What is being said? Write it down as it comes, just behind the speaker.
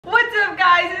up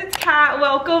guys, it's Kat.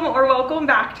 Welcome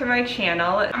back to my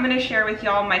channel. I'm going to share with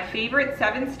y'all my favorite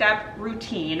 7-step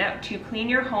routine to clean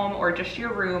your home or just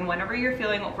your room whenever you're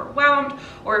feeling overwhelmed,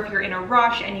 or if you're in a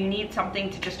rush and you need something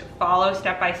to just follow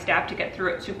step by step to get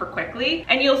through it super quickly.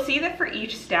 And you'll see that for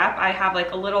each step I have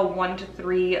like a little 1 to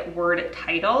 3 word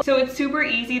title, so it's super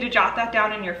easy to jot that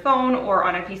down in your phone or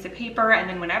on a piece of paper, and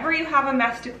then whenever you have a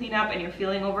mess to clean up and you're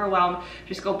feeling overwhelmed,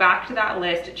 just go back to that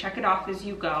list, check it off as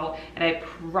you go, and I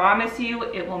promise you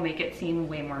it will make it seem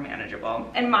way more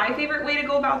manageable. And my favorite way to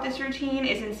go about this routine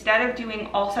is, instead of doing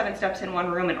all 7 steps in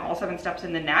one room and all 7 steps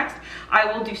in the next, I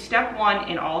will do step 1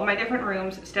 in all of my different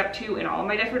rooms, step 2 in all of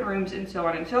my different rooms, and so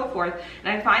on and so forth.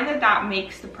 And I find that that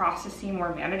makes the process seem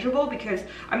more manageable because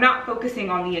I'm not focusing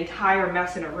on the entire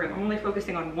mess in a room. I'm only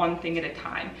focusing on one thing at a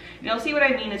time. And you'll see what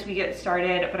I mean as we get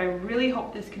started, but I really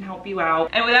hope this can help you out.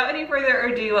 And without any further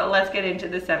ado, let's get into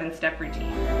the 7-step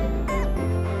routine.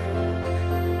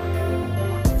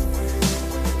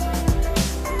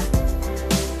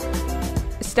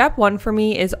 Step 1 for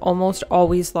me is almost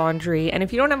always laundry, and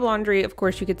if you don't have laundry, of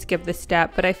course you could skip this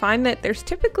step, but I find that there's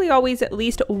typically always at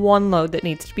least one load that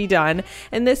needs to be done,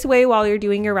 and this way while you're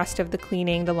doing your rest of the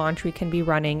cleaning, the laundry can be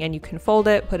running and you can fold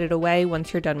it, put it away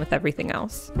once you're done with everything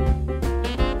else.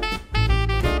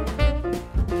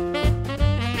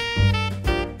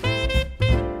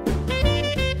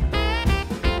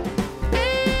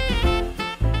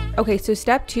 Okay, so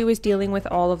step 2 is dealing with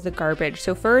all of the garbage.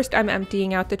 So first I'm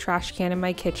emptying out the trash can in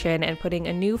my kitchen and putting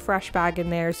a new fresh bag in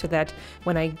there so that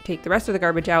when I take the rest of the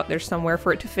garbage out, there's somewhere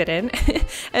for it to fit in. And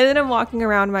then I'm walking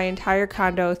around my entire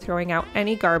condo throwing out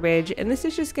any garbage, and this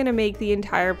is just gonna make the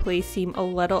entire place seem a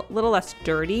little less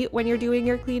dirty when you're doing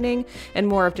your cleaning and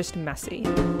more of just messy.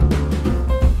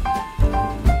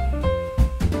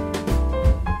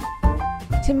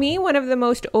 To me, one of the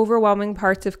most overwhelming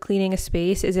parts of cleaning a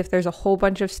space is if there's a whole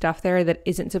bunch of stuff there that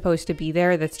isn't supposed to be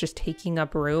there, that's just taking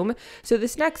up room. So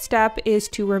this next step is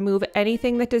to remove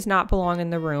anything that does not belong in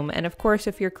the room. And of course,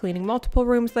 if you're cleaning multiple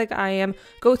rooms like I am,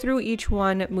 go through each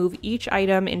one, move each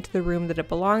item into the room that it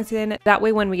belongs in. That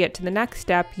way, when we get to the next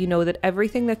step, you know that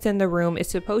everything that's in the room is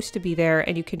supposed to be there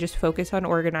and you can just focus on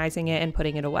organizing it and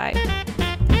putting it away.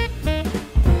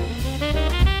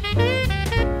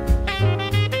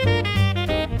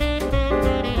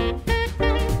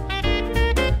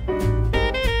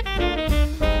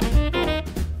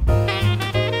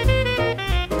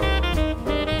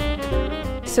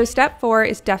 So step 4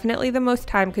 is definitely the most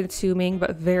time consuming,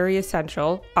 but very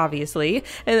essential, obviously,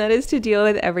 and that is to deal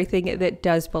with everything that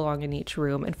does belong in each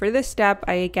room. And for this step,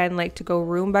 I again like to go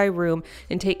room by room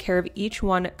and take care of each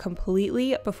one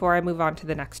completely before I move on to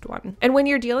the next one. And when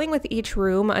you're dealing with each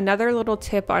room, another little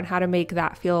tip on how to make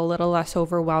that feel a little less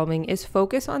overwhelming is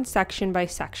focus on section by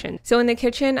section. So in the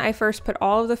kitchen, I first put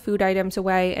all of the food items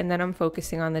away, and then I'm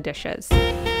focusing on the dishes.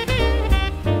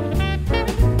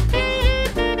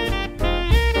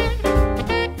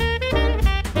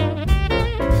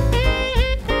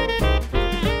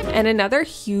 And another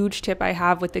huge tip I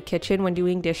have with the kitchen when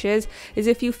doing dishes is,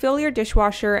 if you fill your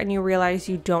dishwasher and you realize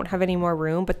you don't have any more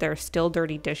room, but there are still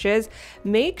dirty dishes,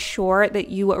 make sure that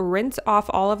you rinse off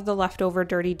all of the leftover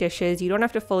dirty dishes. You don't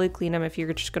have to fully clean them if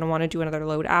you're just going to want to do another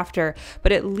load after,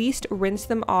 but at least rinse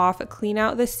them off, clean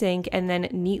out the sink, and then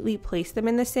neatly place them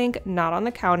in the sink, not on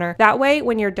the counter. That way,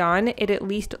 when you're done, it at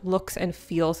least looks and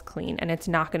feels clean, and it's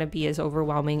not going to be as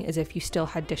overwhelming as if you still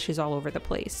had dishes all over the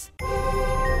place.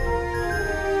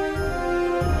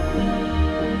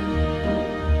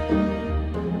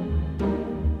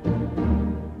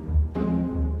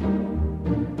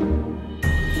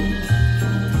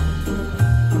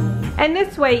 And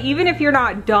this way, even if you're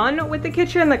not done with the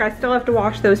kitchen, like I still have to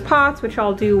wash those pots, which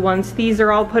I'll do once these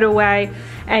are all put away,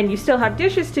 and you still have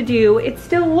dishes to do, it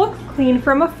still looks clean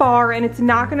from afar, and it's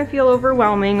not gonna feel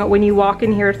overwhelming when you walk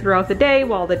in here throughout the day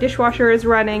while the dishwasher is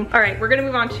running. All right, we're gonna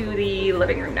move on to the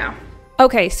living room now.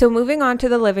 Okay, so moving on to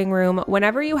the living room,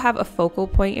 whenever you have a focal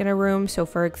point in a room, so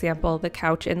for example, the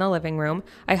couch in the living room,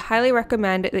 I highly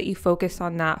recommend that you focus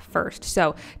on that first.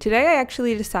 So today I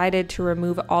actually decided to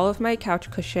remove all of my couch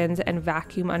cushions and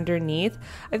vacuum underneath.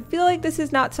 I feel like this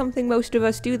is not something most of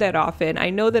us do that often.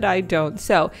 I know that I don't.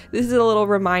 So this is a little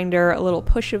reminder, a little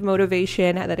push of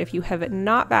motivation that if you have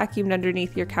not vacuumed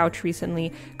underneath your couch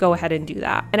recently, go ahead and do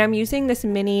that. And I'm using this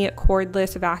mini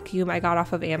cordless vacuum I got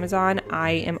off of Amazon.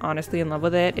 I am honestly in love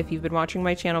with it. If you've been watching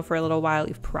my channel for a little while,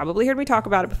 you've probably heard me talk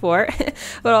about it before,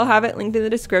 but I'll have it linked in the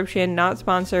description. Not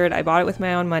sponsored. I bought it with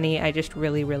my own money. I just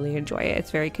really enjoy it.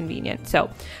 It's very convenient. So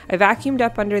I vacuumed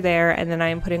up under there, and then I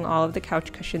am putting all of the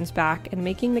couch cushions back and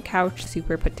making the couch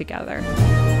super put together.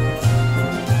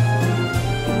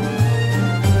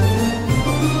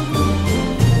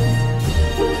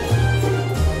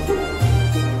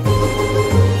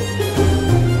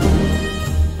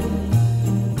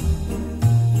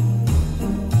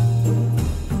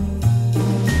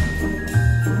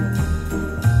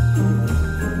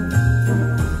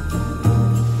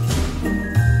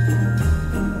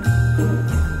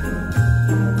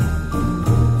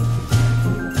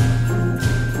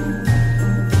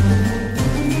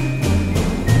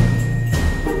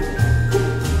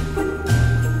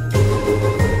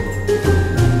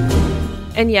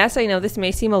 And yes, I know this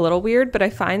may seem a little weird, but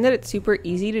I find that it's super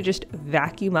easy to just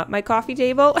vacuum up my coffee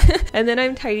table. And then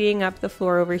I'm tidying up the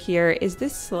floor over here. Is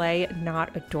this sleigh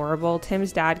not adorable?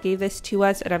 Tim's dad gave this to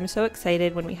us, and I'm so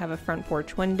excited when we have a front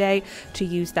porch one day to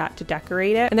use that to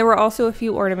decorate it. And there were also a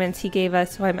few ornaments he gave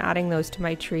us, so I'm adding those to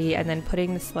my tree and then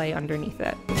putting the sleigh underneath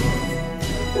it.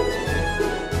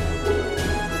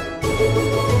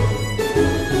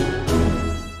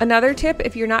 Another tip,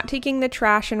 if you're not taking the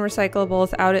trash and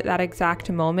recyclables out at that exact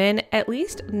moment, at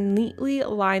least neatly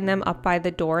line them up by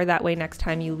the door. That way next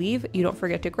time you leave, you don't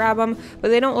forget to grab them, but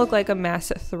they don't look like a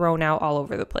mess thrown out all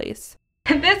over the place.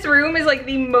 This room is like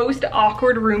the most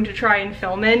awkward room to try and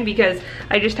film in because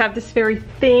I just have this very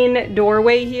thin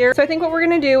doorway here. So I think what we're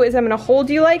gonna do is I'm gonna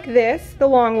hold you like this, the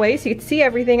long way, so you can see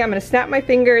everything. I'm gonna snap my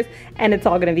fingers and it's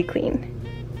all gonna be clean.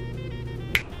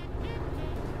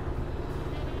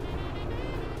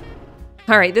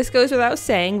 All right, this goes without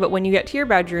saying, but when you get to your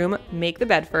bedroom, make the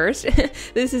bed first.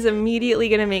 This is immediately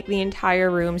gonna make the entire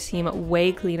room seem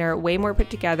way cleaner, way more put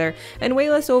together, and way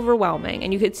less overwhelming.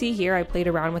 And you could see here, I played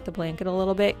around with the blanket a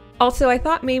little bit. Also, I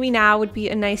thought maybe now would be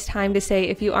a nice time to say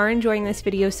if you are enjoying this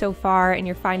video so far and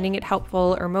you're finding it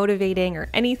helpful or motivating or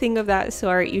anything of that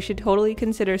sort, you should totally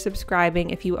consider subscribing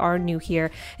if you are new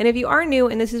here. And if you are new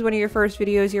and this is one of your first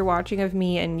videos you're watching of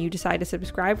me and you decide to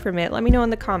subscribe from it, let me know in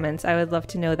the comments. I would love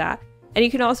to know that. And you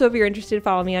can also, if you're interested,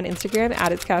 follow me on Instagram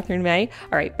at It's Catherine May.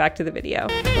 All right, back to the video.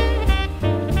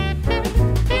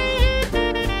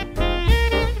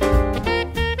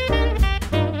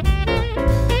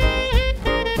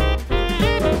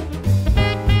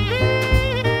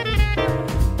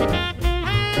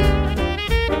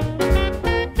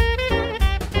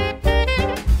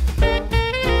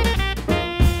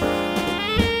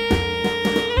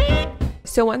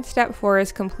 So once step 4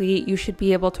 is complete, you should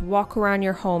be able to walk around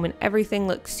your home and everything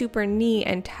looks super neat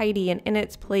and tidy and in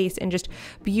its place and just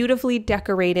beautifully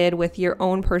decorated with your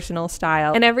own personal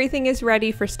style. And everything is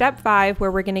ready for step 5,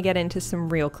 where we're gonna get into some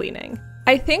real cleaning.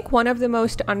 I think one of the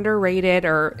most underrated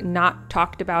or not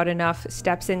talked about enough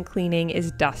steps in cleaning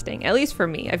is dusting, at least for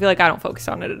me. I feel like I don't focus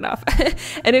on it enough.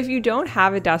 And if you don't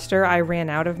have a duster, I ran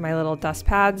out of my little dust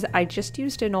pads. I just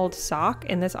used an old sock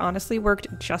and this honestly worked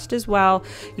just as well.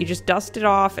 You just dust it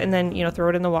off and then, throw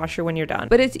it in the washer when you're done.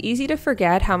 But it's easy to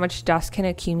forget how much dust can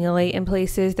accumulate in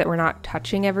places that we're not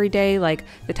touching every day, like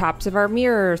the tops of our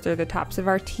mirrors or the tops of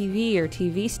our TV or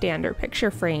TV stand or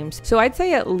picture frames. So I'd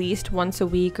say at least once a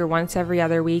week or once every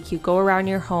other week, you go around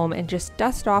your home and just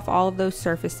dust off all of those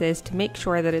surfaces to make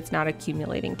sure that it's not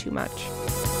accumulating too much.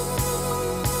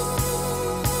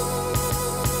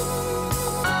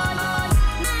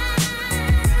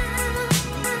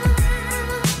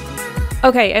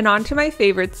 Okay, and on to my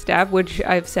favorite step, which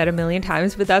I've said a million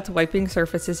times, but that's wiping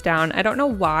surfaces down. I don't know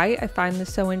why I find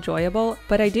this so enjoyable,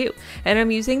 but I do. And I'm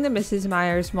using the Mrs.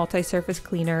 Meyer's multi-surface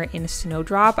cleaner in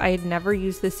Snowdrop. I had never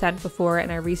used this scent before,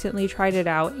 and I recently tried it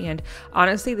out, and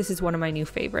honestly, this is one of my new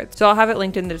favorites. So I'll have it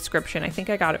linked in the description. I think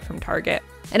I got it from Target.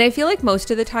 And I feel like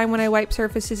most of the time when I wipe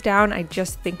surfaces down, I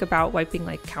just think about wiping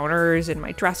like counters and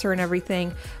my dresser and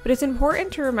everything, but it's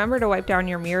important to remember to wipe down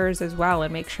your mirrors as well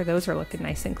and make sure those are looking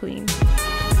nice and clean.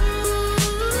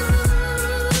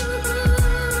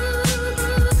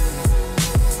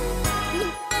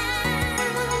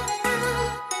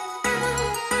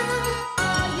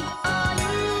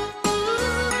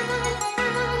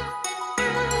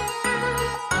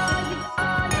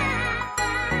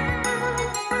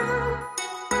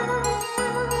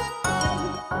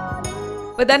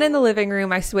 But then in the living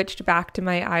room, I switched back to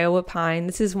my Iowa Pine.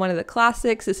 This is one of the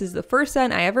classics. This is the first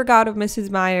scent I ever got of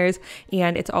Mrs. Meyer's,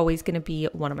 and it's always going to be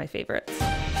one of my favorites.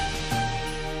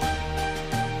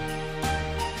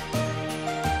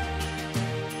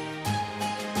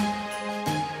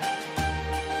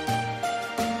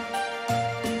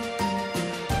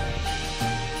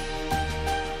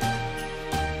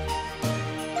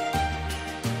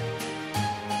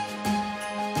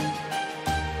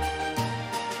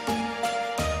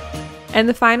 And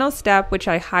the final step, which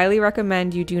I highly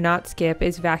recommend you do not skip,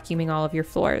 is vacuuming all of your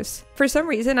floors. For some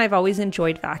reason, I've always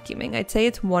enjoyed vacuuming. I'd say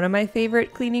it's one of my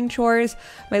favorite cleaning chores.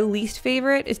 My least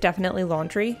favorite is definitely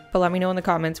laundry, but let me know in the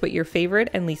comments what your favorite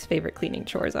and least favorite cleaning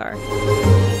chores are.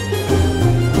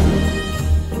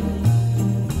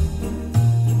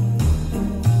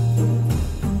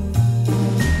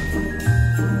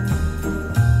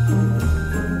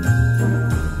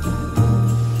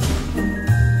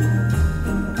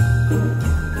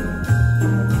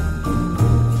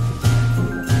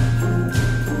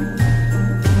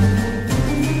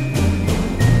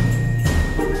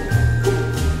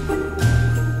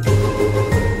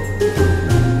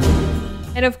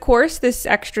 And of course, this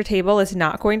extra table is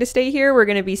not going to stay here. We're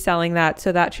going to be selling that,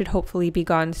 so that should hopefully be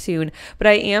gone soon. But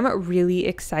I am really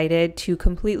excited to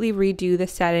completely redo the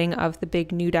setting of the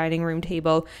big new dining room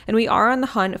table. And we are on the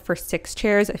hunt for 6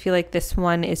 chairs. I feel like this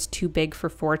one is too big for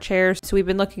 4 chairs. So we've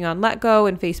been looking on Letgo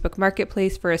and Facebook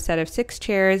Marketplace for a set of 6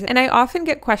 chairs. And I often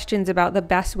get questions about the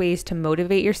best ways to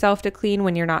motivate yourself to clean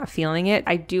when you're not feeling it.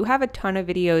 I do have a ton of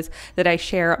videos that I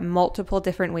share multiple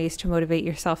different ways to motivate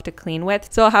yourself to clean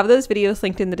with. So I'll have those videos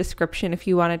linked in the description if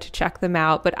you wanted to check them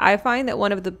out. But I find that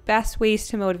one of the best ways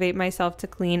to motivate myself to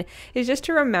clean is just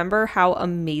to remember how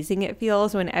amazing it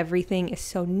feels when everything is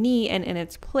so neat and in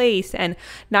its place. And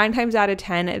 9 times out of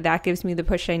 10, that gives me the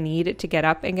push I need to get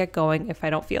up and get going if I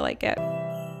don't feel like it.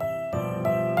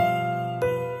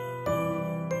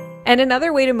 And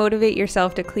another way to motivate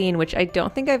yourself to clean, which I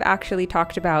don't think I've actually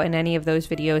talked about in any of those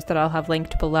videos that I'll have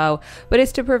linked below, but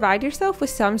is to provide yourself with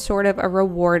some sort of a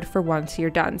reward for once you're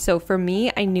done. So for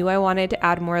me, I knew I wanted to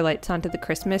add more lights onto the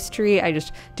Christmas tree. I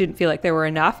just didn't feel like there were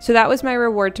enough. So that was my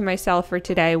reward to myself for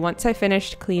today. Once I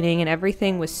finished cleaning and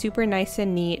everything was super nice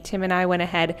and neat, Tim and I went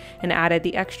ahead and added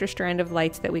the extra strand of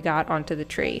lights that we got onto the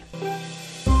tree.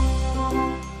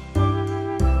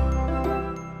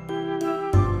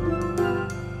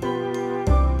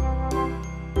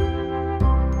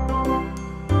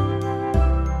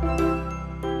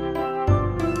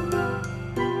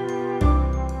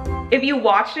 If you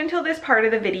watched until this part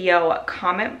of the video,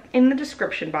 comment in the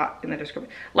description box,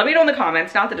 let me know in the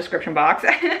comments, not the description box.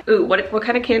 Ooh, what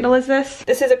kind of candle is this?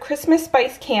 This is a Christmas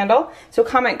spice candle. So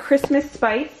comment Christmas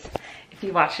spice if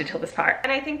you watched until this part.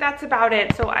 And I think that's about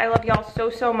it. So I love y'all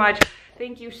so much.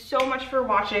 Thank you so much for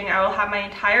watching. I will have my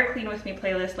entire Clean With Me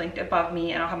playlist linked above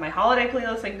me, and I'll have my holiday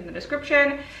playlist linked in the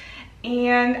description.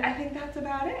 And I think that's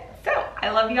about it. So I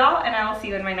love y'all, and I will see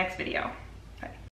you in my next video.